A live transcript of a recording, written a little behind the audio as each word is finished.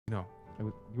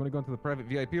You want to go into the private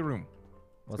VIP room?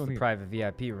 What's the private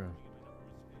VIP room?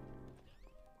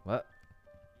 What?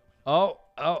 Oh,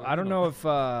 I don't know if,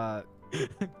 I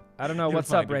don't know.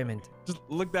 What's up, Raymond? Just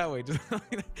look that way. Just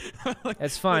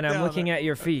It's fine. I'm looking at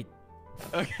your feet.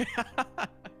 Okay.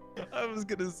 I was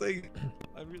going to say.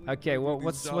 Okay, well,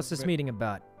 what's this meeting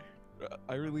about?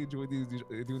 I really enjoy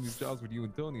doing these jobs with you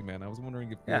and Tony, man. I was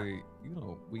wondering if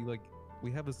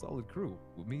we have a solid crew.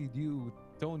 Me, you,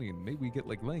 Tony, and maybe we get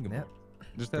like Langham. Yeah.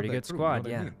 Just pretty good squad,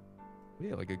 yeah.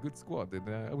 Yeah, like a good squad. And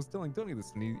I was telling Tony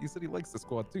this, and he said he likes the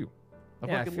squad too.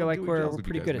 I feel like we're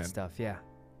pretty good at stuff, yeah.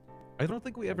 I don't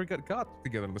think we ever got caught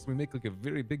together unless we make like a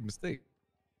very big mistake.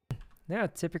 Yeah,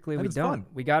 typically we don't. Fun.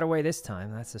 We got away this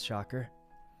time. That's a shocker.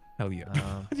 Hell yeah.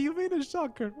 What do you mean a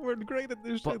shocker? We're great at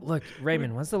this shit. Look,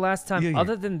 Raymond, when's the last time,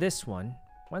 other than this one,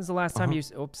 when's the last time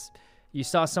you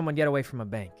saw someone get away from a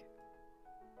bank?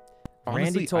 Honestly,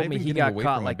 Randy told me he got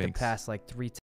caught like the past like 3 times.